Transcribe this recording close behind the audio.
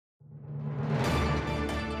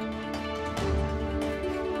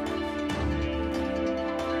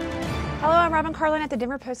I'm Robin Carlin at the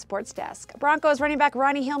Denver Post Sports Desk. Broncos running back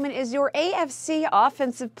Ronnie Hillman is your AFC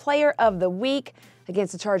Offensive Player of the Week.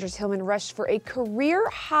 Against the Chargers, Hillman rushed for a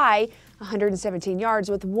career-high 117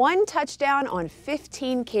 yards with 1 touchdown on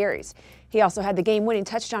 15 carries. He also had the game-winning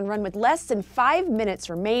touchdown run with less than 5 minutes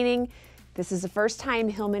remaining. This is the first time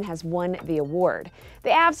Hillman has won the award.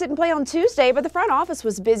 The Avs didn't play on Tuesday, but the front office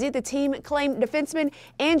was busy. The team claimed defenseman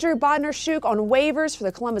Andrew Bodnar-Shuk on waivers for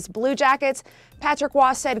the Columbus Blue Jackets. Patrick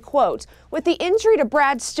Waugh said, quote, "With the injury to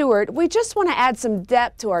Brad Stewart, we just want to add some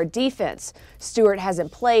depth to our defense. Stewart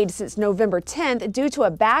hasn't played since November 10th due to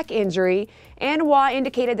a back injury, and Waugh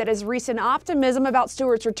indicated that his recent optimism about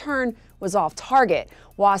Stewart's return was off target.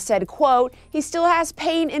 Waugh said, quote, "He still has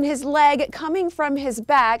pain in his leg coming from his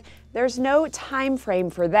back. There's no time frame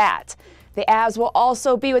for that." The Avs will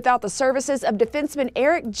also be without the services of defenseman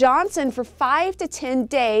Erik Johnson for 5 to 10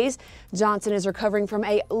 days. Johnson is recovering from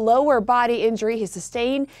a lower body injury he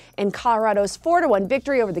sustained in Colorado's 4-1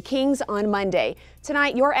 victory over the Kings on Monday.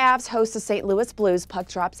 Tonight, your Avs host the St. Louis Blues. Puck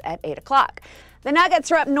drops at 8 o'clock. The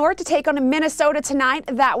Nuggets are up north to take on Minnesota tonight.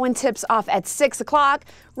 That one tips off at 6 o'clock.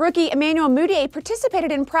 Rookie Emmanuel Mudiay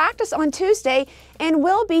participated in practice on Tuesday and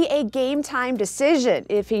will be a game-time decision.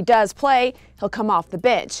 If he does play, he'll come off the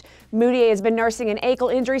bench. Mudiay has been nursing an ankle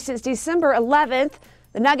injury since December 11th.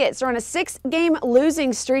 The Nuggets are on a 6-game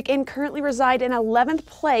losing streak and currently reside in 11th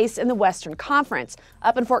place in the Western Conference.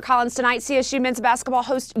 Up in Fort Collins tonight, CSU men's basketball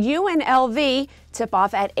hosts UNLV.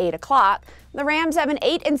 Tip-off at 8 o'clock. The Rams have an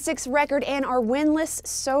 8-6 record and are winless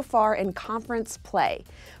so far in conference play.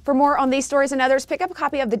 For more on these stories and others, pick up a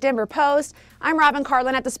copy of the Denver Post. I'm Robin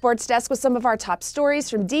Carlin at the Sports Desk with some of our top stories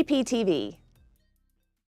from DPTV.